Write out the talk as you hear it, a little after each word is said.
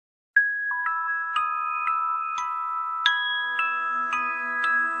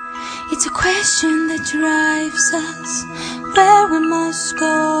It's a question that drives us where we must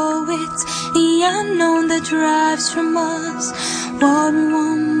go. It's the unknown that drives from us what we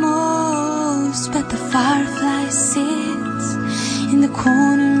want most. But the firefly sits in the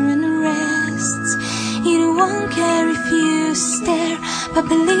corner and rests. It won't care if you stare, but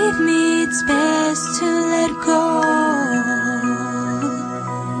believe me, it's best to let go.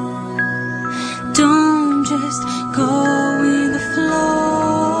 Don't just go with the flow.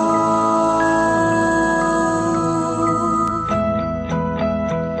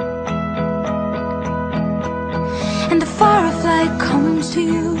 And the firefly comes to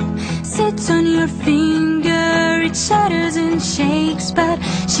you, sits on your finger, it shatters and shakes, but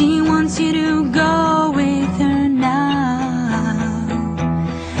she wants you to go with her now.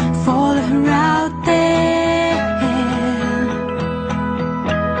 Follow her out there.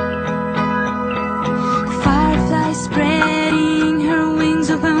 The firefly spreading her wings,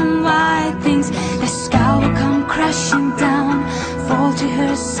 open wide things. The sky will come crashing down, fall to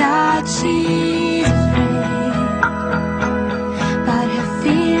her side. She's afraid, but her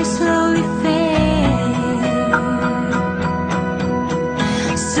fear slowly fades.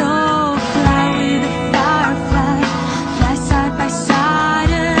 So fly with the firefly, fly side by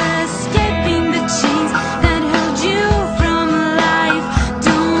side, escaping the chains that held you from life.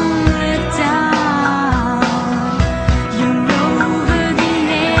 Don't let down, you're over the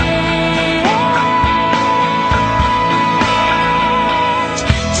edge.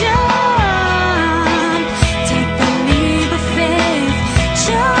 Jump, take the leap of faith.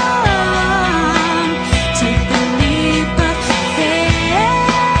 Jump, take the leap of faith.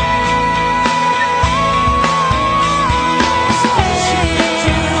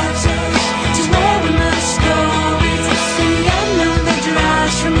 To where we must go, it's the unknown that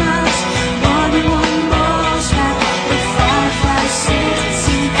drives from us what we want most. But the firefly sits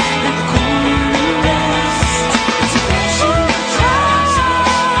in the corner and rests. It's a question that drives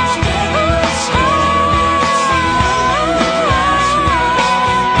us to where we must go.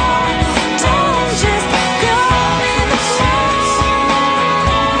 Don't just go with the flow.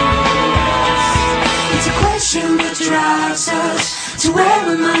 It's a question that drives us to where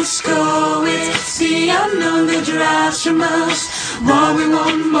we must go. It's the unknown that drives from us what we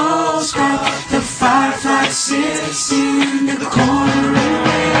want most. But the firefly sits in the corner and